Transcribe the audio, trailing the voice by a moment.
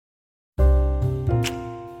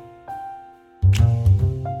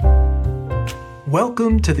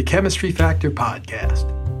Welcome to the Chemistry Factor podcast,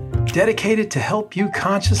 dedicated to help you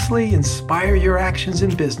consciously inspire your actions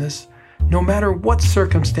in business, no matter what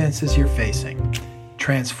circumstances you're facing,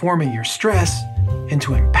 transforming your stress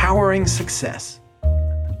into empowering success.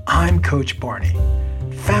 I'm Coach Barney,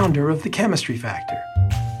 founder of the Chemistry Factor.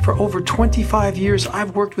 For over 25 years,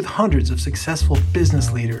 I've worked with hundreds of successful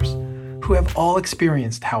business leaders who have all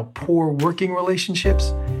experienced how poor working relationships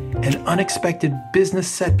and unexpected business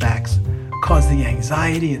setbacks cause the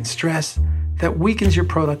anxiety and stress that weakens your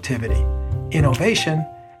productivity, innovation,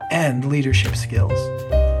 and leadership skills.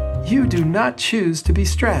 You do not choose to be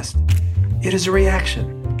stressed. It is a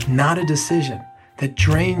reaction, not a decision, that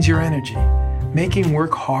drains your energy, making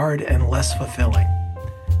work hard and less fulfilling.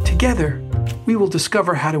 Together, we will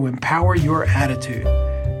discover how to empower your attitude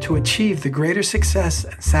to achieve the greater success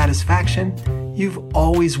and satisfaction you've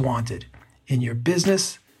always wanted in your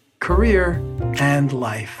business, career, and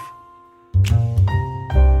life.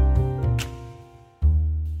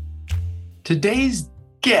 Today's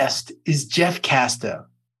guest is Jeff Casto,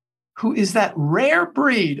 who is that rare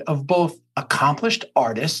breed of both accomplished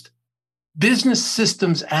artist, business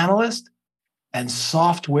systems analyst, and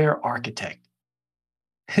software architect.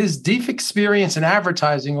 His deep experience in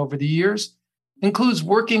advertising over the years includes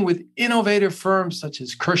working with innovative firms such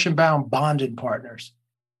as Kirschenbaum Bond and Partners,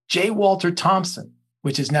 J. Walter Thompson,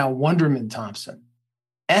 which is now Wunderman Thompson,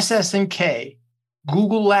 SS&K,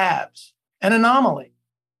 Google Labs, and Anomaly,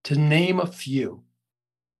 to name a few.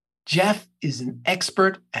 Jeff is an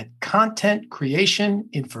expert at content creation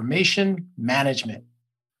information management,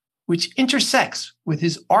 which intersects with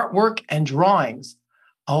his artwork and drawings,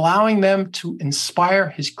 allowing them to inspire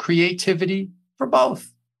his creativity for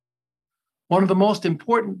both. One of the most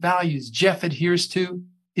important values Jeff adheres to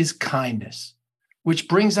is kindness, which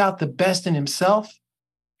brings out the best in himself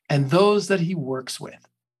and those that he works with.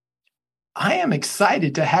 I am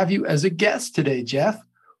excited to have you as a guest today, Jeff.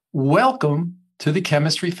 Welcome to the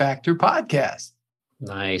Chemistry Factor podcast.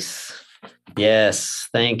 Nice. Yes.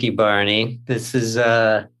 Thank you, Barney. That's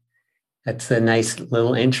a nice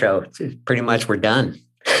little intro. Pretty much we're done.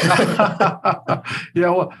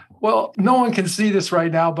 Yeah, well, no one can see this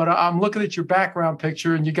right now, but I'm looking at your background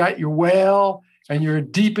picture and you got your whale and you're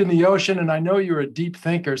deep in the ocean. And I know you're a deep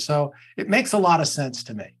thinker, so it makes a lot of sense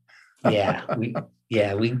to me.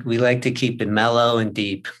 We like to keep it mellow and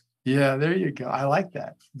deep. Yeah, there you go. I like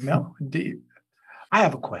that. Mellow and deep. I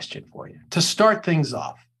have a question for you. To start things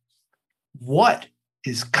off, what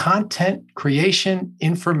is content creation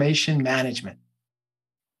information management?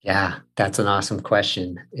 Yeah, that's an awesome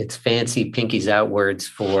question. It's fancy pinkies out words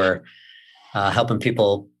for helping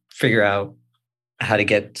people figure out how to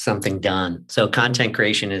get something done. So content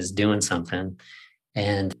creation is doing something,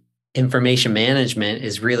 and information management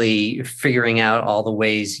is really figuring out all the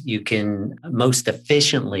ways you can most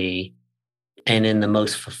efficiently and in the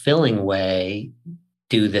most fulfilling way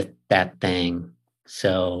do that thing.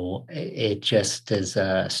 So it just is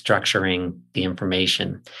structuring the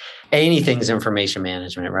information. Anything's information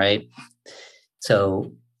management, right?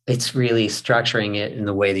 So it's really structuring it in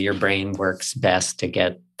the way that your brain works best to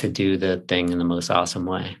get to do the thing in the most awesome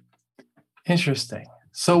way. Interesting.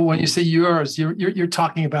 So when you say yours, you're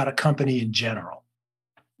talking about a company in general.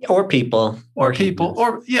 Or people. Or people.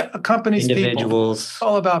 Or a company's individuals. People. It's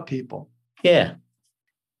all about people. Yeah.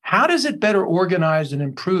 How does it better organize and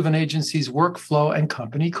improve an agency's workflow and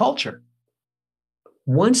company culture?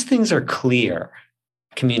 Once things are clear,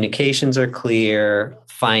 communications are clear,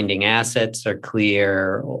 finding assets are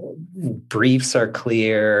clear, briefs are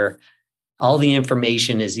clear, all the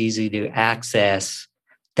information is easy to access,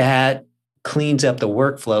 that cleans up the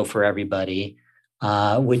workflow for everybody,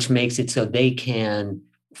 which makes it so they can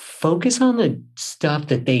focus on the stuff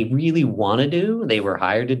that they really want to do, they were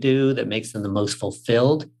hired to do, that makes them the most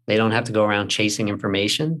fulfilled. They don't have to go around chasing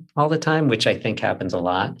information all the time, which I think happens a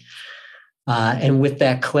lot. And with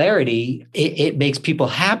that clarity, it makes people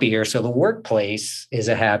happier. So the workplace is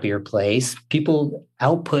a happier place. People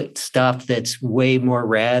output stuff that's way more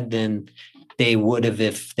rad than they would have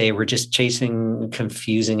if they were just chasing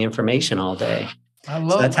confusing information all day.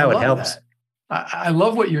 That's how it helps. I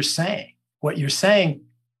love what you're saying. What you're saying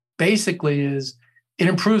basically is it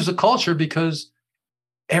improves the culture because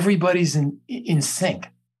everybody's in sync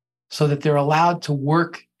so that they're allowed to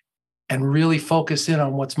work and really focus in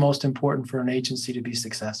on what's most important for an agency to be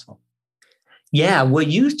successful. Yeah, what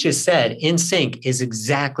you just said, in sync, is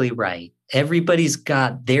exactly right. Everybody's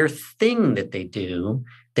got their thing that they do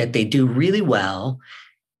really well,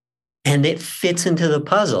 and it fits into the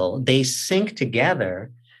puzzle. They sync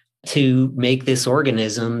together to make this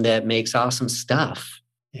organism that makes awesome stuff.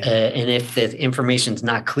 Yeah. And if the information's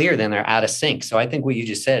not clear, then they're out of sync. So I think what you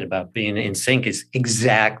just said about being in sync is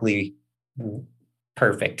exactly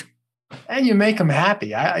perfect. And you make them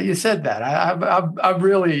happy. You said that. I've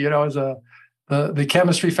really, as the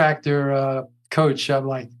chemistry factor coach, I'm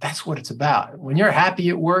like, that's what it's about. When you're happy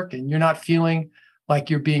at work and you're not feeling like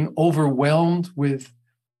you're being overwhelmed with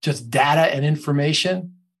just data and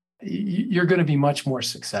information, you're going to be much more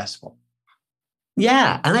successful.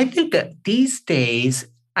 Yeah. And I think that these days,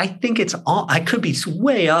 I think it's all, I could be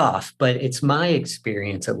way off, but it's my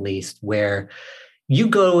experience at least, where you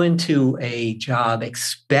go into a job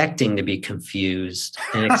expecting to be confused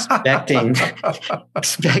and expecting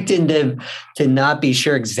to not be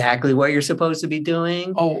sure exactly what you're supposed to be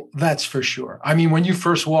doing. Oh, that's for sure. I mean, when you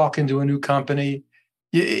first walk into a new company,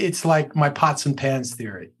 it's like my pots and pans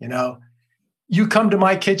theory. You come to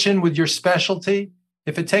my kitchen with your specialty.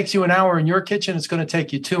 If it takes you an hour in your kitchen, it's going to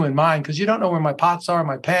take you 2 in mine, because you don't know where my pots are,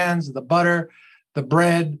 my pans, the butter, the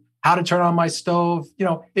bread, how to turn on my stove.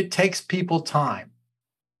 It takes people time.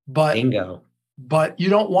 Bingo. But you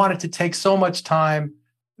don't want it to take so much time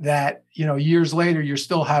that, years later, you're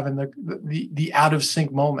still having the out of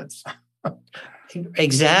sync moments.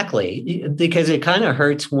 Exactly. Because it kind of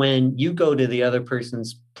hurts when you go to the other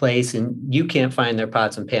person's place and you can't find their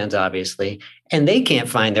pots and pans, obviously, and they can't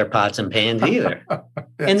find their pots and pans either.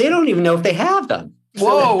 And they don't even know if they have them.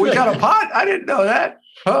 Whoa, we got a pot? I didn't know that.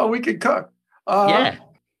 Oh, we could cook. Yeah.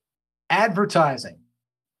 Advertising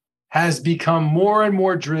has become more and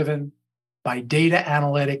more driven by data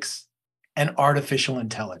analytics and artificial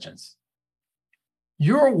intelligence.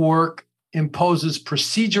 Your work imposes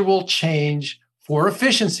procedural change for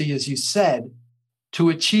efficiency, as you said, to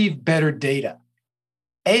achieve better data,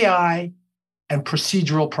 AI, and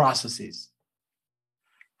procedural processes.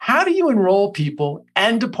 How do you enroll people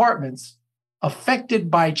and departments affected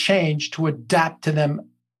by change to adapt to them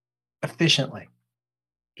efficiently?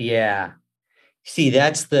 Yeah. See,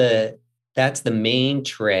 that's the main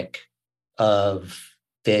trick of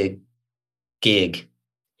the gig,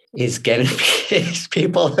 is getting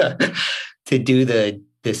people to do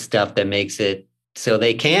the stuff that makes it so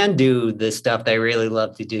they can do the stuff they really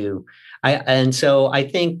love to do. So I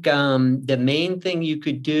think the main thing you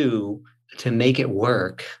could do to make it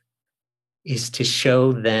work is to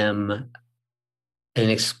show them and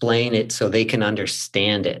explain it so they can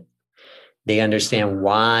understand it. They understand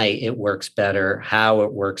why it works better, how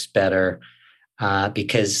it works better,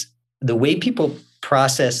 because the way people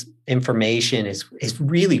process information is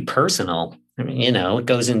really personal. I mean, it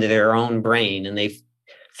goes into their own brain, and they've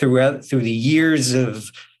through the years of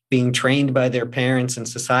being trained by their parents and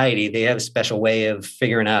society, they have a special way of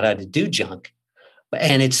figuring out how to do junk.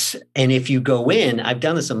 And if you go in, I've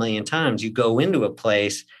done this a million times, you go into a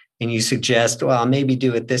place and you suggest, well, maybe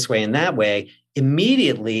do it this way and that way,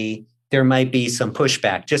 immediately there might be some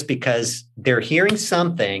pushback just because they're hearing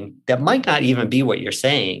something that might not even be what you're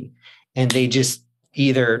saying. And they just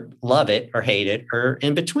either love it or hate it or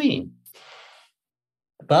in between.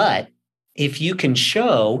 But if you can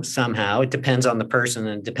show somehow, it depends on the person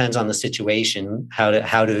and it depends on the situation, how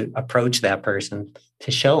to approach that person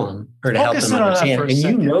to show them or to help them understand. And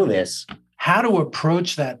you know this. How to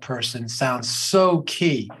approach that person sounds so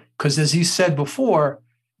key, because as you said before,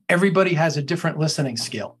 everybody has a different listening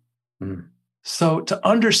skill. Mm. So to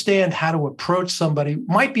understand how to approach somebody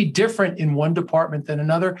might be different in one department than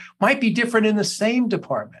another, might be different in the same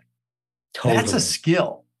department. Totally. That's a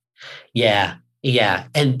skill. Yeah. Yeah.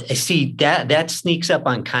 And see, that sneaks up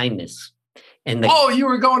on kindness. And you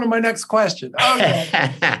were going to my next question.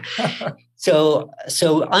 Okay. So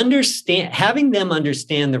having them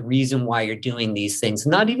understand the reason why you're doing these things,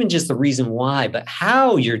 not even just the reason why, but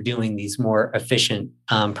how you're doing these more efficient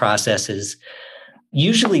processes,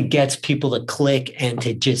 usually gets people to click and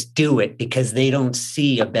to just do it because they don't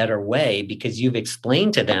see a better way, because you've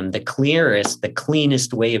explained to them the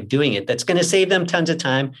cleanest way of doing it that's going to save them tons of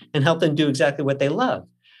time and help them do exactly what they love.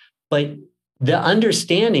 But the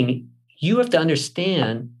understanding, you have to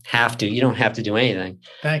understand, you don't have to do anything.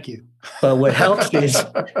 Thank you. But what helps is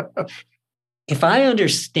if I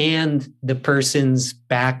understand the person's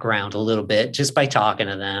background a little bit just by talking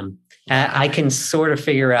to them, I can sort of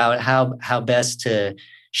figure out how best to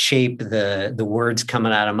shape the words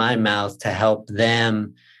coming out of my mouth to help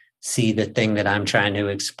them see the thing that I'm trying to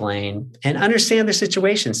explain and understand the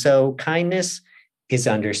situation. So kindness is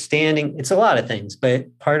understanding. It's a lot of things,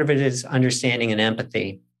 but part of it is understanding and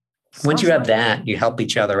empathy. Once you have that, you help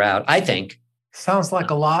each other out, I think. Sounds like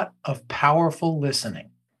a lot of powerful listening.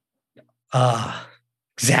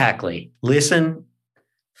 Exactly. Listen,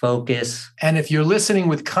 focus. And if you're listening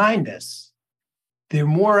with kindness, they're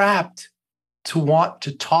more apt to want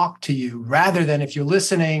to talk to you rather than if you're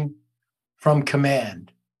listening from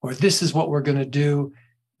command, or this is what we're going to do,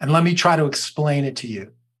 and let me try to explain it to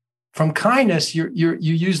you. From kindness, you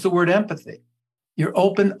use the word empathy. You're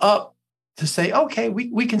open up to say, okay,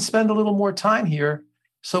 we can spend a little more time here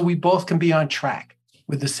so we both can be on track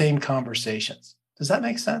with the same conversations. Does that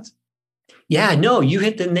make sense? Yeah, no, you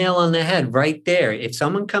hit the nail on the head right there. If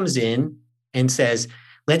someone comes in and says,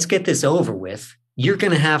 let's get this over with, you're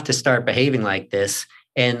going to have to start behaving like this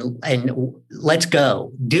and let's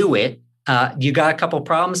go, do it. You got a couple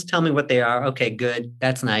problems? Tell me what they are. Okay, good.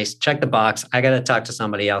 That's nice. Check the box. I got to talk to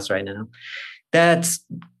somebody else right now. That's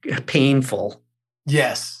painful.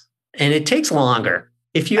 Yes. And it takes longer.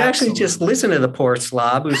 If you actually just listen to the poor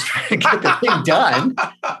slob who's trying to get the thing done,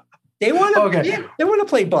 they want to they want to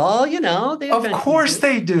play ball, you know. Of course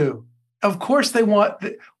they do. Of course they want.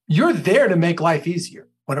 You're there to make life easier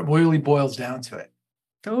when it really boils down to it.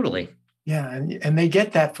 Totally. Yeah, and they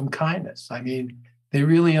get that from kindness. I mean, they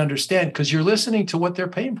really understand because you're listening to what their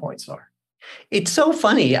pain points are. It's so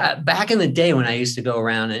funny. Back in the day when I used to go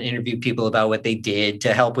around and interview people about what they did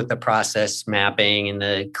to help with the process mapping and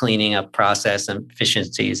the cleaning up process and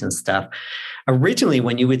efficiencies and stuff. Originally,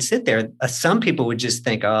 when you would sit there, some people would just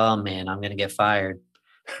think, oh, man, I'm going to get fired.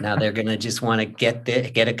 Now they're going to just want to get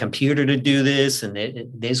a computer to do this, and they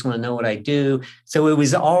just want to know what I do. So it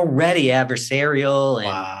was already adversarial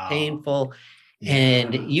and painful. Yeah.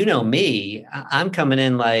 And you know me, I'm coming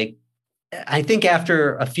in like, I think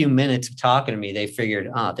after a few minutes of talking to me, they figured,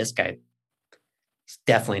 oh, this guy is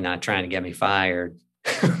definitely not trying to get me fired.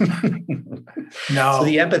 No. So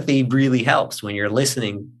the empathy really helps when you're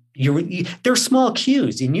listening. There's small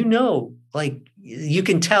cues, and like you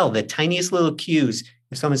can tell the tiniest little cues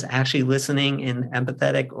if someone's actually listening and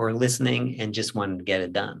empathetic or listening and just wanting to get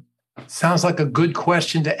it done. Sounds like a good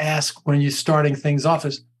question to ask when you're starting things off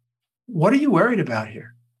is, what are you worried about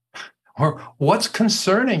here? Or what's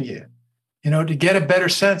concerning you? To get a better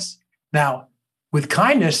sense. Now, with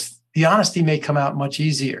kindness, the honesty may come out much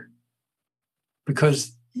easier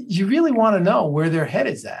because you really want to know where their head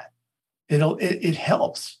is at. It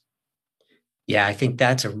helps. Yeah, I think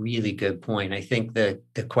that's a really good point. I think the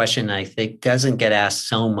question doesn't get asked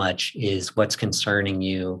so much is what's concerning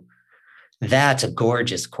you. That's a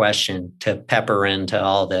gorgeous question to pepper into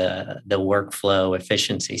all the workflow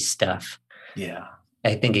efficiency stuff. Yeah.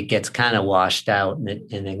 I think it gets kind of washed out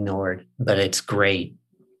and ignored, but it's great.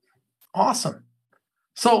 Awesome.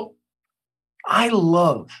 So I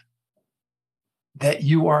love that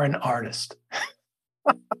you are an artist.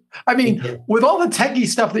 I mean, with all the techie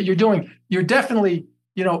stuff that you're doing, you're definitely,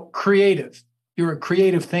 creative. You're a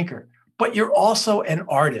creative thinker, but you're also an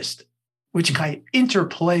artist, which kind of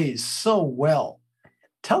interplays so well.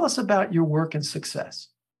 Tell us about your work and success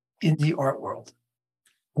in the art world.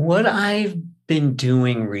 What I've been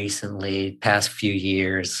doing recently, past few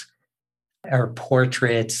years, are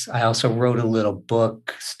portraits. I also wrote a little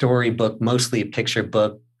book, storybook, mostly a picture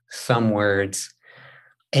book, some words.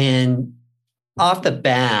 And off the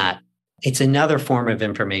bat, it's another form of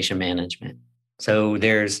information management. So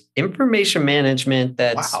there's information management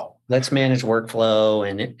that's let's manage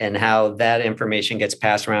workflow and how that information gets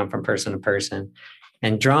passed around from person to person.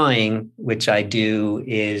 And drawing, which I do,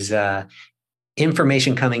 is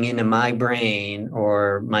information coming into my brain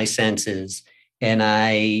or my senses, and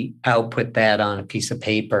I output that on a piece of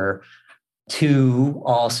paper to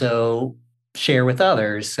also share with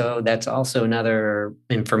others. So that's also another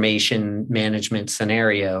information management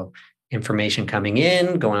scenario. Information coming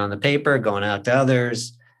in, going on the paper, going out to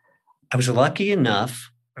others. I was lucky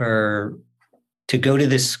enough to go to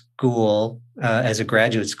this school as a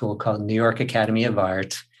graduate school called New York Academy of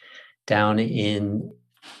Art down in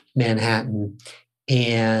Manhattan.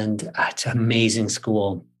 And it's an amazing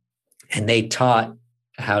school. And they taught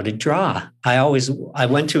how to draw.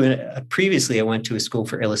 Previously I went to a school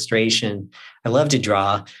for illustration. I love to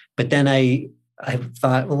draw, but then I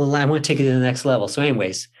thought, well, I want to take it to the next level. So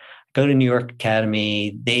anyways, go to New York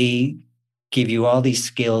Academy. They give you all these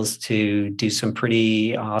skills to do some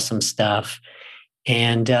pretty awesome stuff.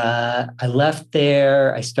 And I left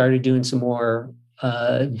there. I started doing some more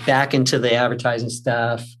back into the advertising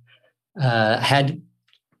stuff. Had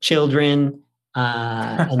children,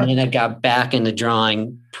 and then I got back into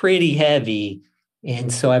drawing pretty heavy.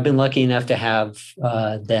 And so I've been lucky enough to have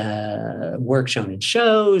the work shown in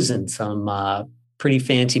shows and some pretty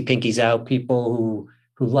fancy pinkies out people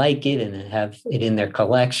who like it and have it in their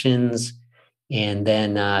collections. And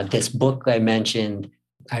then this book I mentioned,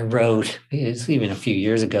 I wrote, it's even a few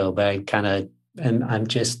years ago, but I'm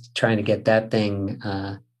just trying to get that thing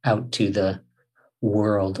out to the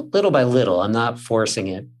world little by little. I'm not forcing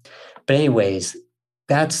it. But anyways,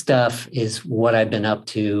 that stuff is what I've been up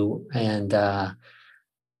to. And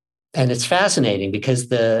it's fascinating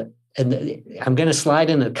because I'm going to slide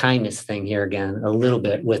into the kindness thing here again a little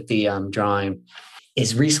bit with the drawing.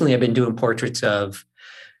 Is recently I've been doing portraits of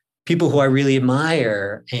people who I really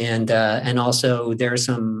admire, and also there's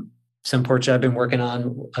some portraits I've been working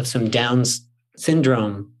on of some Down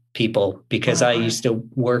syndrome people, because I used to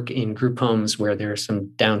work in group homes where there are some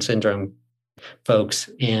Down syndrome folks,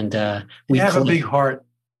 and we have a big heart.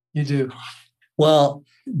 You do. Well,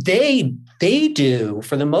 they do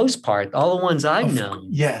for the most part. All the ones I've known.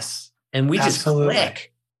 Yes. And we absolutely. Just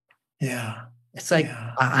click. Yeah. It's like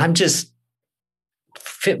I'm just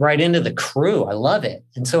fit right into the crew. I love it.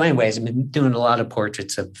 And so, anyways, I've been doing a lot of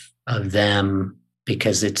portraits of them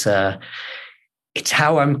because it's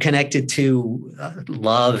how I'm connected to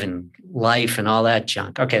love and life and all that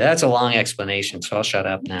junk. Okay, that's a long explanation, so I'll shut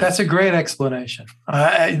up now. That's a great explanation.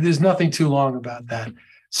 There's nothing too long about that.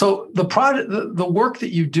 So the work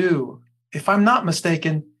that you do, if I'm not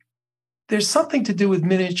mistaken, there's something to do with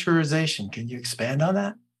miniaturization. Can you expand on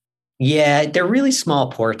that? Yeah, they're really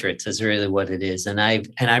small portraits is really what it is. And I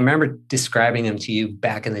remember describing them to you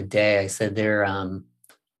back in the day. I said they're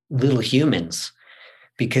little humans,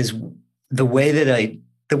 because the way that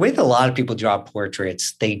a lot of people draw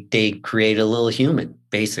portraits, they create a little human,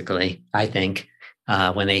 basically, I think,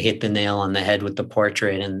 when they hit the nail on the head with the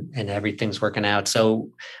portrait and everything's working out. So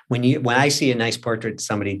when I see a nice portrait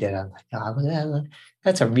somebody did, I'm like, oh,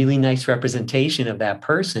 that's a really nice representation of that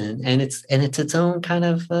person. And it's its own kind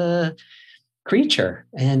of creature.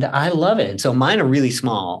 And I love it. And so mine are really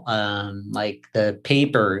small. Like the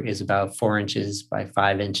paper is about 4 inches by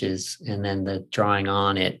 5 inches. And then the drawing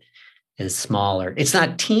on it is smaller. It's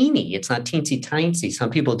not teeny. It's not teensy tiny.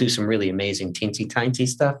 Some people do some really amazing teensy tiny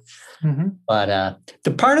stuff. Mm-hmm. But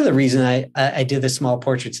the part of the reason I did the small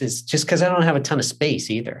portraits is just because I don't have a ton of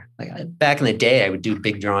space either. Like back in the day, I would do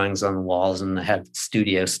big drawings on the walls and I have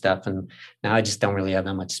studio stuff. And now I just don't really have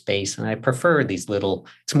that much space. And I prefer these little,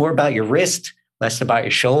 it's more about your wrist, less about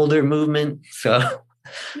your shoulder movement. So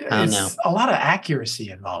I don't know. A lot of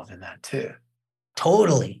accuracy involved in that too.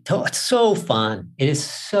 Totally. It's so fun. It is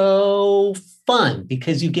so fun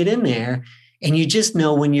because you get in there and you just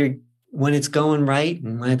know when it's going right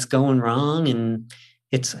and when it's going wrong. And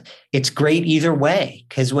it's great either way.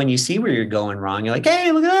 Because when you see where you're going wrong, you're like,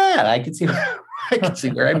 hey, look at that. I can see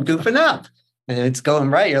where I'm goofing up. And it's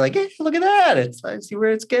going right. You're like, hey, look at that. I see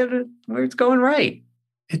where it's going right.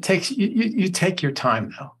 It takes you take your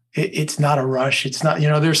time though. It's not a rush. It's not,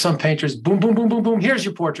 there's some painters, boom, boom, boom, boom, boom. Here's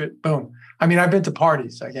your portrait. Boom. I mean, I've been to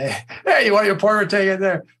parties. Like, hey, you want your portrait? Take it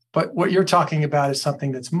there. But what you're talking about is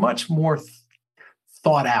something that's much more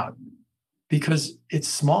thought out because it's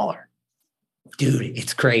smaller. Dude,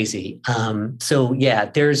 it's crazy. So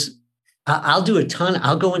yeah, I'll do a ton.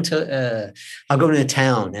 I'll go into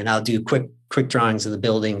town and I'll do quick drawings of the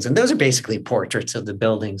buildings, and those are basically portraits of the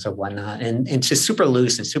buildings or whatnot. And it's just super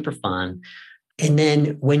loose and super fun. And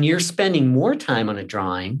then when you're spending more time on a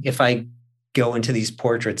drawing, if I go into these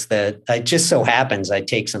portraits that it just so happens I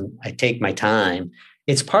take my time,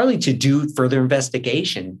 it's partly to do further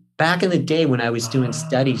investigation. Back in the day when I was doing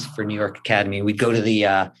studies for New York Academy, we'd go to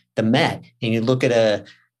the Met and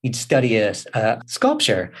you'd study a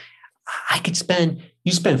sculpture.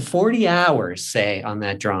 You spend 40 hours, say, on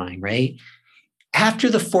that drawing, right? After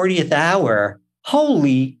the 40th hour,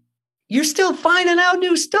 you're still finding out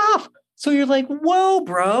new stuff. So you're like, whoa,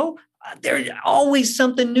 bro, there's always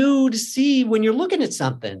something new to see when you're looking at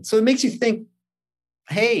something. So it makes you think,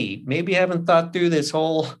 hey, maybe I haven't thought through this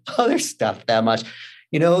whole other stuff that much.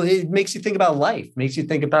 It makes you think about life, makes you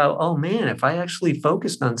think about, oh man, if I actually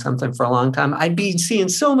focused on something for a long time, I'd be seeing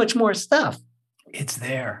so much more stuff. It's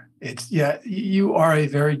there. You are a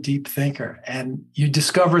very deep thinker and you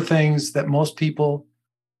discover things that most people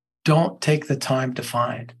don't take the time to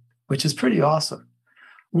find, which is pretty awesome.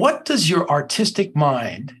 What does your artistic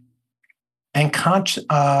mind and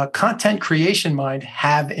content creation mind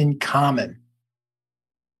have in common?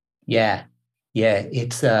 Yeah,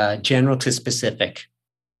 it's general to specific.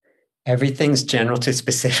 Everything's general to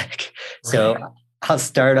specific. Right. So I'll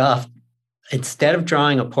start off, instead of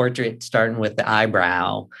drawing a portrait starting with the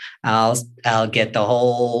eyebrow, I'll get the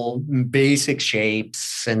whole basic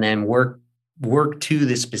shapes and then work to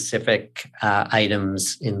the specific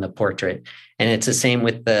items in the portrait. And it's the same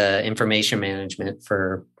with the information management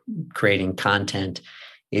for creating content.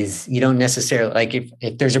 Is you don't necessarily, like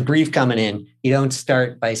if there's a brief coming in, you don't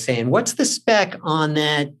start by saying, what's the spec on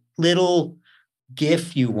that little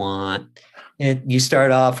GIF you want? And you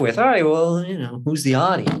start off with, all right, well, who's the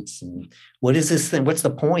audience? And what is this thing? What's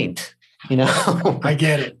the point? I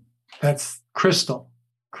get it. That's crystal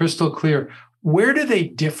clear. Where do they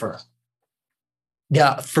differ?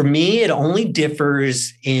 Yeah, for me, it only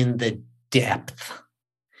differs in the depth.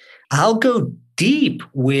 I'll go deep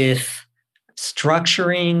with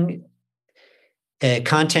structuring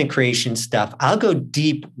content creation stuff. I'll go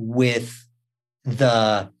deep with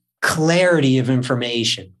the clarity of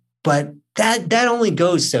information, but that only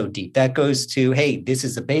goes so deep. That goes to, hey, this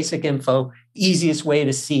is the basic info, easiest way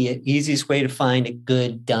to see it, easiest way to find it,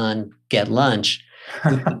 good, done, get lunch.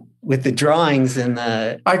 With the drawings and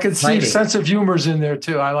the I could see writing. sense of humor's in there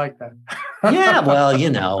too. I like that. Yeah, well,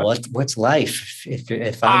 what's life?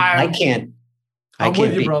 If I can't, I'm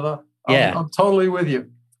with you, brother. Yeah, I'm totally with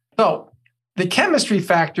you. So the chemistry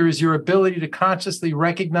factor is your ability to consciously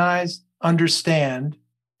recognize, understand,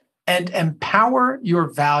 and empower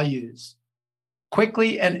your values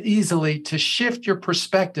quickly and easily to shift your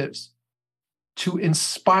perspectives, to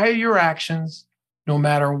inspire your actions, no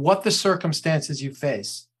matter what the circumstances you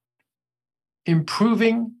face,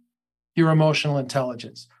 improving your emotional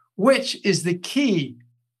intelligence, which is the key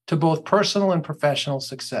to both personal and professional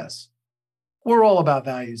success. We're all about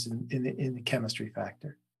values in the chemistry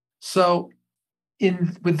factor. So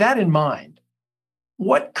with that in mind,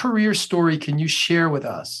 what career story can you share with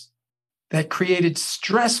us that created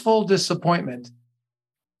stressful disappointment,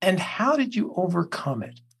 and how did you overcome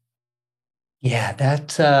it? Yeah,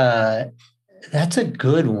 that's a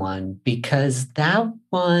good one, because that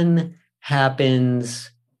one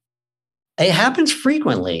happens. It happens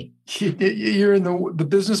frequently. You're in the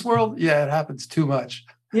business world? Yeah, it happens too much.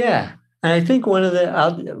 Yeah. And I think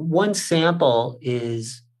one sample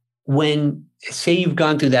is when, say, you've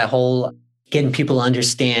gone through that whole getting people to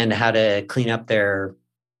understand how to clean up their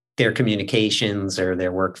communications or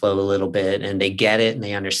their workflow a little bit, and they get it and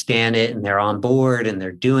they understand it and they're on board and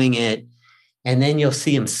they're doing it. And then you'll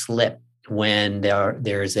see them slip when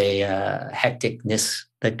there's a hecticness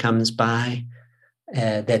that comes by.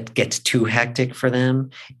 That gets too hectic for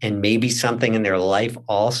them. And maybe something in their life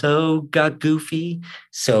also got goofy.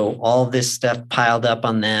 So all this stuff piled up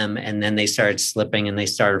on them. And then they started slipping and they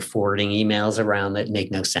started forwarding emails around that make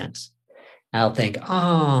no sense. I'll think,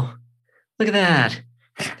 oh, look at that.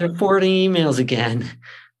 They're forwarding emails again.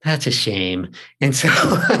 That's a shame. And so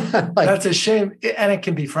that's a shame. And it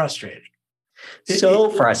can be frustrating.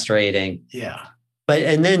 Frustrating. Yeah.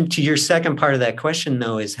 And then to your second part of that question,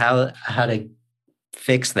 though, is how to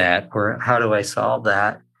fix that, or how do I solve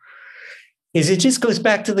that? Is it just goes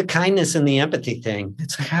back to the kindness and the empathy thing.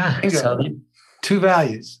 It's like, two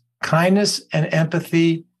values, kindness and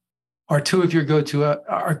empathy are two of your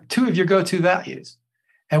go-to values.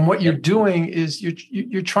 And what you're doing is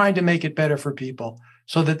you're trying to make it better for people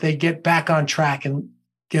so that they get back on track and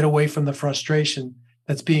get away from the frustration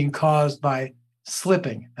that's being caused by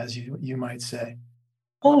slipping, as you might say.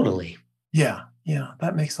 Totally. Yeah,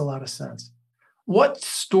 that makes a lot of sense. What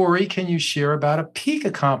story can you share about a peak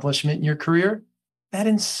accomplishment in your career that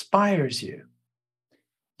inspires you?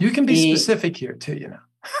 You can be specific here too,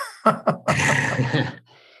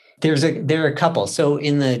 There are a couple. So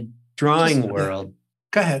in the drawing world.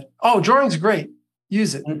 Go ahead. Oh, drawing's great.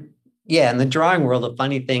 Use it. Yeah, in the drawing world, the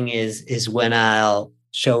funny thing is when I'll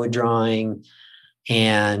show a drawing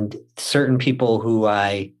and certain people who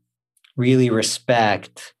I really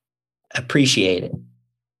respect appreciate it.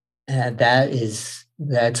 That's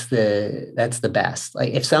the best.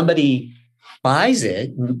 Like if somebody buys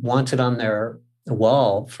it and wants it on their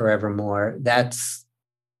wall forevermore, that's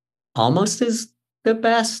almost as the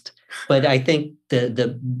best. But I think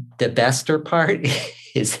the bester part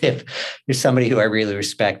is if there's somebody who I really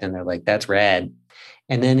respect and they're like, that's rad.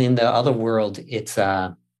 And then in the other world, it's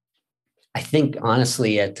I think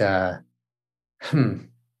honestly at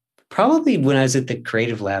probably when I was at the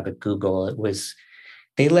creative lab at Google,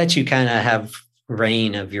 they let you kind of have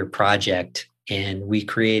reign of your project. And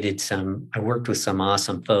I worked with some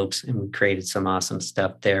awesome folks and we created some awesome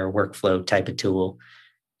stuff there, workflow type of tool.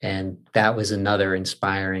 And that was another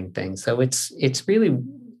inspiring thing. So it's really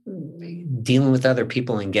dealing with other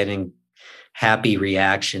people and getting happy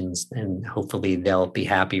reactions, and hopefully they'll be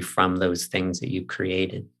happy from those things that you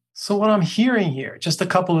created. So what I'm hearing here, just a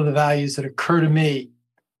couple of the values that occur to me.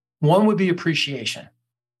 One would be appreciation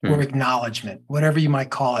or acknowledgement, whatever you might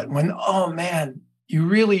call it. When, oh man, you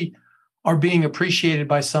really are being appreciated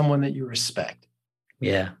by someone that you respect.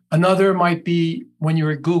 Yeah. Another might be when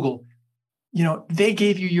you're at Google, they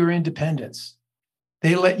gave you your independence.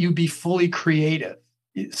 They let you be fully creative,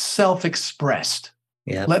 self-expressed.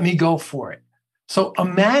 Yeah. Let me go for it. So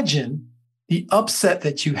imagine the upset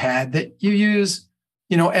that you had, that you use,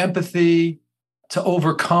 empathy to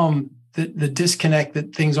overcome the disconnect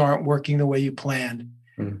that things aren't working the way you planned.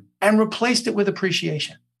 and replaced it with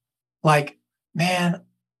appreciation. Like, man,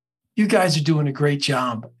 you guys are doing a great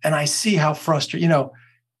job. And I see how frustrated,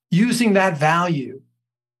 using that value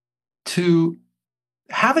to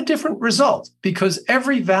have a different result, because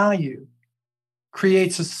every value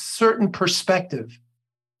creates a certain perspective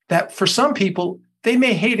that for some people, they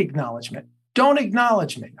may hate acknowledgement. Don't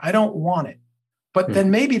acknowledge me. I don't want it. But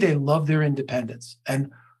then maybe they love their independence.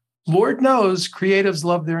 And Lord knows creatives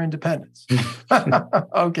love their independence.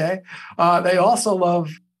 Okay. They also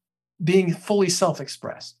love being fully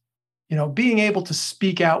self-expressed, being able to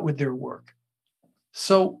speak out with their work.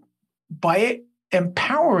 So by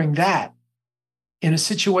empowering that in a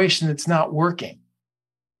situation that's not working,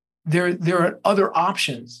 there are other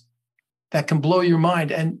options that can blow your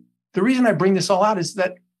mind. And the reason I bring this all out is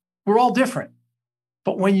that we're all different.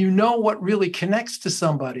 But when you know what really connects to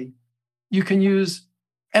somebody, you can use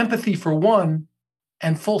empathy for one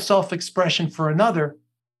and full self-expression for another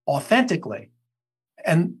authentically.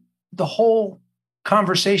 And the whole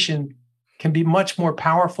conversation can be much more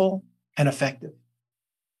powerful and effective.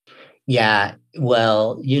 Yeah.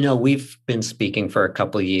 Well, we've been speaking for a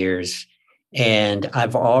couple of years, and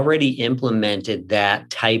I've already implemented that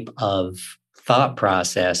type of thought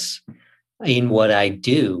process in what I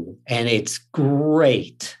do. And it's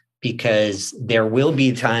great because there will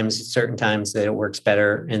be certain times that it works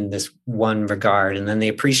better in this one regard. And then the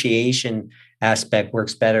appreciation aspect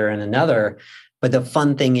works better in another. But the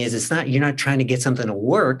fun thing is, you're not trying to get something to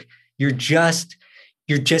work. You're just,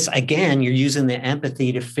 again, you're using the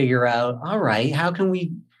empathy to figure out, all right, how can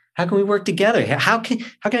we work together? How can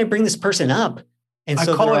I bring this person up? And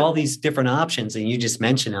so there are all these different options, and you just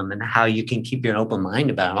mentioned them, and how you can keep your open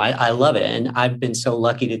mind about them. I love it. And I've been so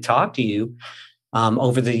lucky to talk to you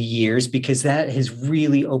over the years, because that has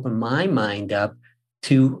really opened my mind up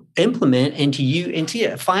to implement and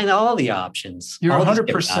to find all the options. You're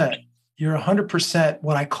 100%. You're 100%.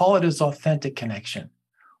 What I call it is authentic connection.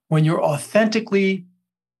 When you're authentically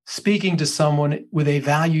speaking to someone with a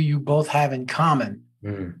value you both have in common,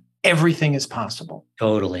 everything is possible.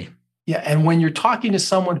 Totally. Yeah. And when you're talking to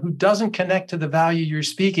someone who doesn't connect to the value you're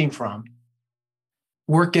speaking from,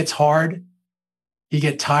 work gets hard, you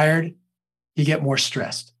get tired, you get more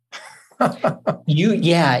stressed.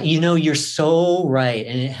 You're so right.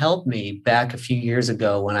 And it helped me back a few years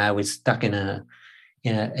ago when I was stuck in a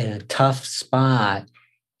tough spot.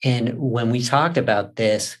 And when we talked about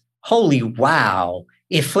this, holy wow,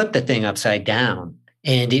 it flipped the thing upside down.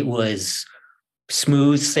 And it was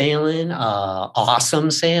smooth sailing,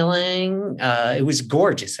 awesome sailing. It was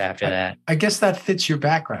gorgeous after that. I guess that fits your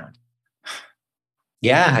background.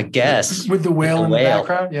 Yeah, I guess. With the whale in the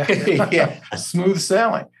background. Yeah. Yeah. Smooth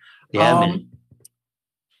sailing. Yeah,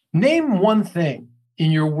 name one thing in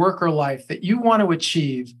your work or life that you want to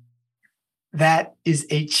achieve that is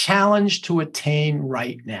a challenge to attain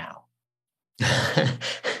right now.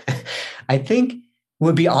 I think what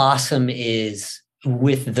would be awesome is,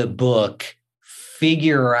 with the book,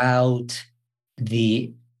 figure out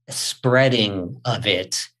the spreading of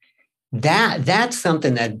it. That's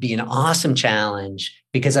something that'd be an awesome challenge,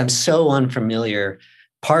 because I'm so unfamiliar.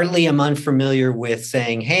 Partly I'm unfamiliar with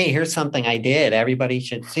saying, hey, here's something I did, everybody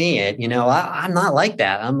should see it. I'm not like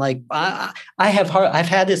that. I'm like, I've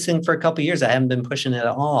had this thing for a couple of years. I haven't been pushing it at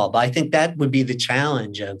all. But I think that would be the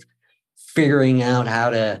challenge of figuring out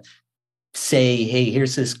how to say, hey,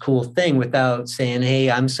 here's this cool thing, without saying,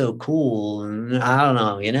 hey, I'm so cool. And I don't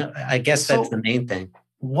know, I guess that's the main thing.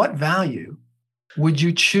 What value would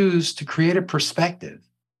you choose to create a perspective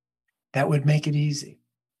that would make it easy?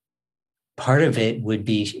 Part of it would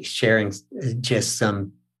be sharing just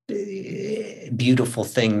some beautiful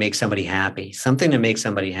thing, make somebody happy, something to make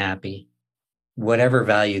somebody happy, whatever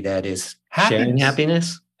value that is. Happiness. Sharing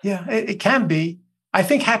happiness. Yeah, it can be. I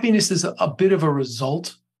think happiness is a bit of a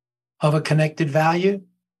result of a connected value.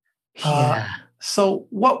 Yeah. So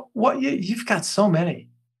what you've got so many.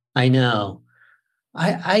 I know.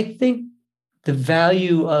 I think the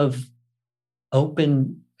value of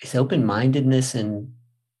open-mindedness and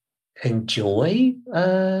joy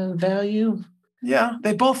value. Yeah,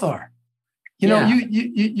 they both are.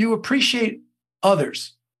 You appreciate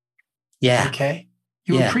others. Yeah. Okay.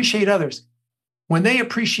 You appreciate others. When they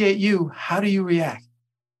appreciate you, how do you react?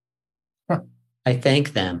 I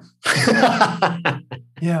thank them.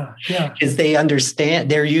 Yeah. Because they understand,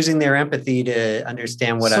 they're using their empathy to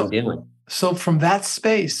understand what I'm doing. So from that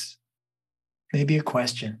space, maybe a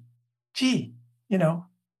question. Gee,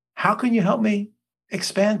 how can you help me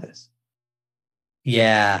expand this?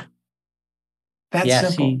 Yeah.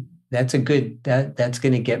 That's simple. That's a good, that's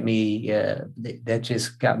going to get me, that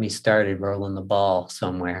just got me started rolling the ball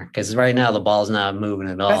somewhere. Because right now the ball's not moving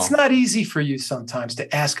at That's all. not easy for you sometimes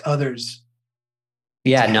to ask others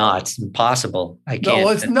Yeah, to no, help. it's impossible. I No, can't.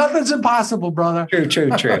 well, it's nothing's impossible, brother. True.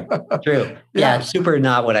 Yeah, Yeah. it's super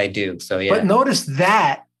not what I do. So But yeah. notice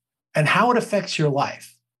that and how it affects your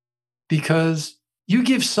life because you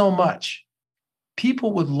give so much.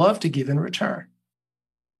 People would love to give in return.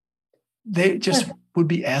 They just would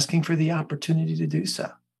be asking for the opportunity to do so.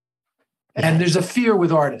 And Yeah. there's a fear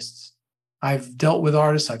with artists. I've dealt with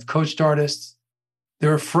artists, I've coached artists.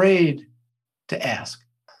 They're afraid to ask.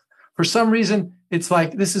 For some reason, it's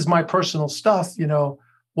like, this is my personal stuff.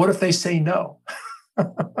 What if they say no?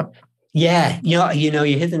 Yeah, you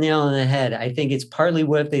hit the nail on the head. I think it's partly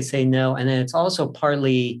what if they say no, and then it's also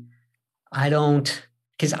partly I don't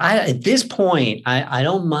because I at this point I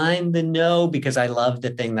don't mind the no because I love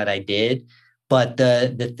the thing that I did, but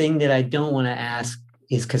the thing that I don't want to ask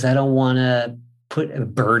is because I don't want to put a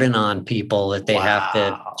burden on people that they have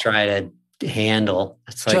to Wow. try to handle.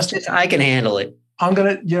 It's like I can handle it. I'm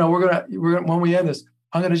gonna, we're gonna when we end this,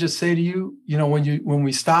 I'm gonna just say to you, when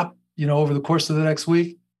we stop, over the course of the next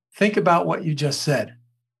week, think about what you just said.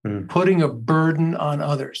 Putting a burden on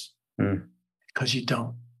others because you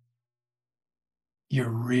don't. You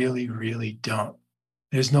really, really don't.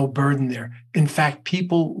 There's no burden there. In fact,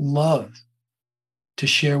 people love to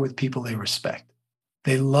share with people they respect.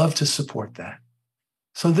 They love to support that.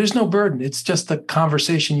 So there's no burden. It's just a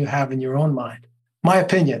conversation you have in your own mind. My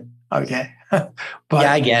opinion. Okay. But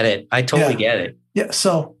yeah, I get it. I totally get it. Yeah.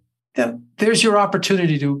 So there's your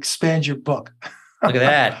opportunity to expand your book. Look at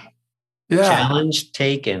that. Yeah. Challenge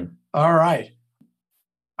taken. All right.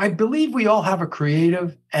 I believe we all have a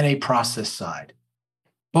creative and a process side,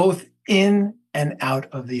 both in and out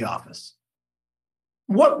of the office.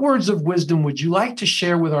 What words of wisdom would you like to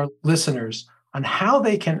share with our listeners on how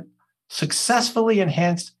they can successfully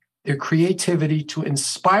enhance their creativity to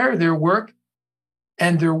inspire their work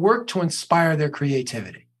and their work to inspire their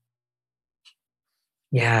creativity?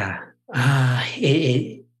 Yeah.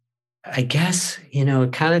 I guess,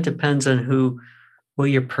 it kind of depends on what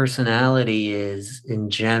your personality is in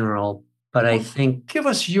general. But I think give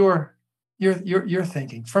us your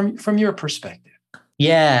thinking from your perspective.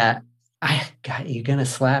 Yeah. God, you're gonna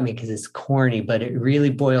slap me because it's corny, but it really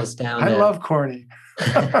boils down to I love corny.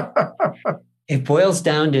 It boils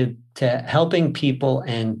down to helping people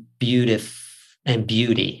and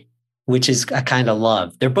beauty, which is a kind of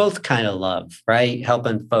love. They're both kind of love, right?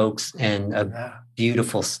 Helping folks and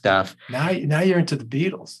beautiful stuff. Now you're into the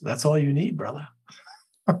Beatles. That's all you need, brother.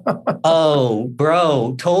 Oh,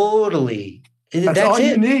 bro, totally. That's all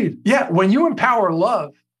you need. Yeah, when you empower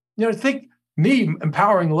love, think me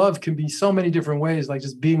empowering love can be so many different ways, like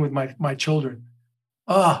just being with my children.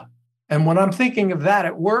 And when I'm thinking of that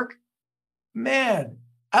at work, man,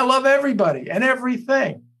 I love everybody and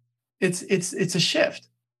everything. It's a shift.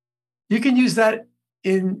 You can use that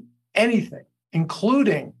in anything,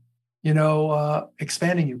 including,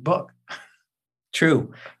 expanding your book.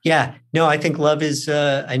 True. Yeah. No, I think love is,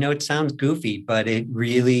 I know it sounds goofy, but it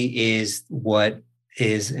really is what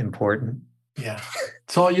is important. Yeah.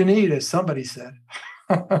 It's all you need, as somebody said.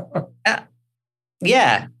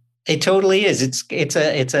 Yeah, it totally is. It's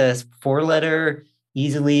a 4-letter,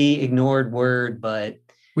 easily ignored word, but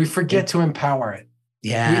we forget to empower it.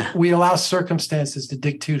 Yeah. We allow circumstances to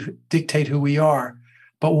dictate who we are.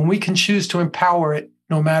 But when we can choose to empower it,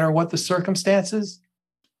 no matter what the circumstances,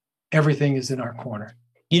 everything is in our corner.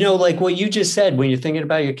 Like what you just said, when you're thinking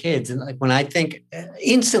about your kids, and like when I think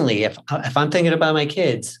instantly, if I'm thinking about my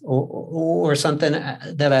kids or something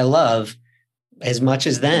that I love as much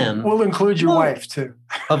as them. We'll include your wife too.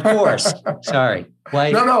 Of course. Sorry.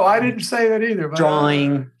 Wife. No, I didn't say that either. But,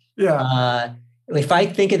 drawing. Yeah. If I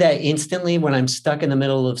think of that instantly when I'm stuck in the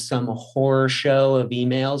middle of some horror show of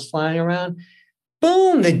emails flying around,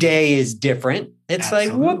 boom, the day is different. It's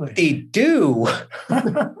Absolutely. Like, whoop-de-doo.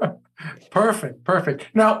 Perfect.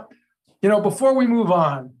 Now, before we move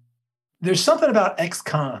on, there's something about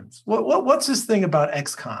ex-cons. What's this thing about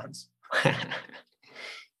ex-cons?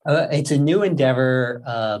 It's a new endeavor,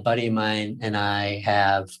 a buddy of mine and I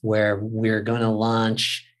have, where we're going to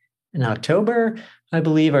launch in October, I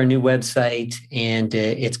believe, our new website, and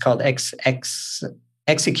it's called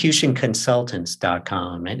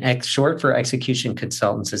executionconsultants.com, and short for execution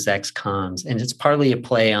consultants is ex-cons, and it's partly a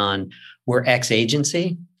play on we're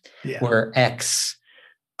ex-agency. Yeah. We're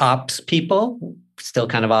ex-ops people, still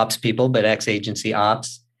kind of ops people, but ex-agency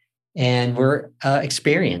ops. And we're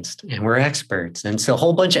experienced and we're experts. And so a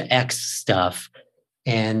whole bunch of X stuff.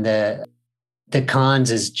 And the cons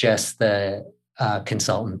is just the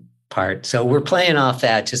consultant part. So we're playing off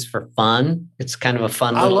that just for fun. It's kind of a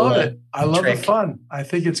fun I little love it. I love the trick. fun. I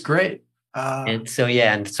think it's great. And so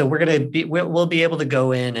we'll be able to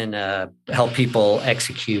go in and help people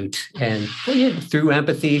execute and through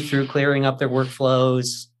empathy, through clearing up their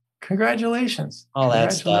workflows. Congratulations. All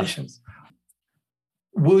that stuff.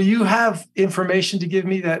 Will you have information to give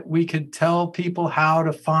me that we could tell people how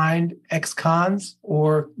to find ex-cons,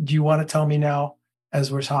 or do you want to tell me now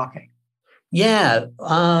as we're talking? Yeah,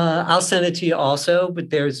 I'll send it to you also, but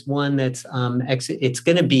there's one that's it's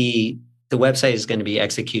going to be, the website is going to be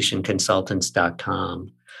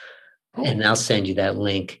executionconsultants.com. Cool. And I'll send you that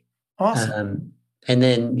link. Awesome. And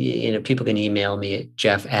then, people can email me at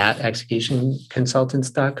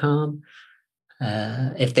jeff@executionconsultants.com.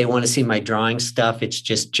 If they want to see my drawing stuff, it's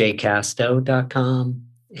just jcasto.com.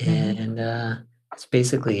 And that's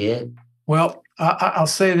basically it. Well, I'll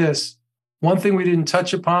say this. One thing we didn't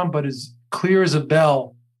touch upon, but is clear as a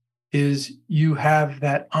bell, is you have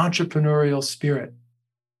that entrepreneurial spirit.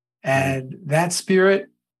 And that spirit,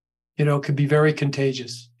 could be very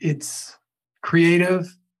contagious. It's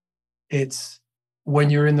creative. It's, when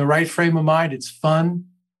you're in the right frame of mind, it's fun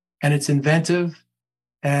and it's inventive.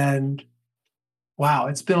 And wow,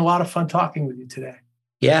 it's been a lot of fun talking with you today.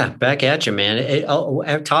 Yeah, back at you,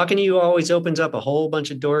 man. Talking to you always opens up a whole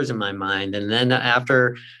bunch of doors in my mind. And then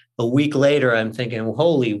after a week later, I'm thinking,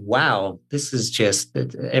 holy wow, this is just,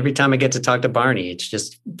 every time I get to talk to Barney, it's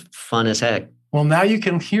just fun as heck. Well, now you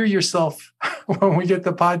can hear yourself when we get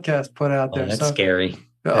the podcast put out there. That's scary.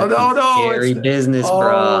 No. Scary business,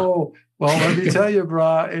 brah. Well, let me tell you,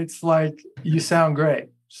 brah, it's like you sound great.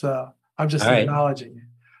 So I'm just acknowledging you.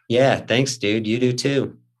 Yeah, thanks, dude. You do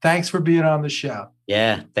too. Thanks for being on the show.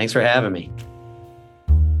 Yeah, thanks for having me.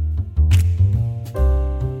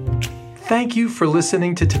 Thank you for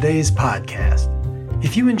listening to today's podcast.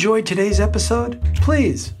 If you enjoyed today's episode,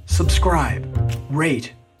 please subscribe,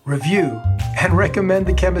 rate, review, and recommend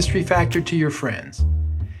The Chemistry Factor to your friends.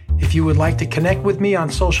 If you would like to connect with me on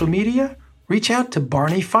social media, reach out to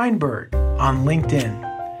Barney Feinberg on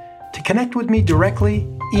LinkedIn. To connect with me directly,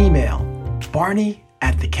 email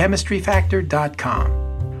barney@thechemistryfactor.com.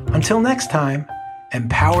 Until next time,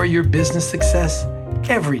 empower your business success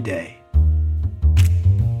every day.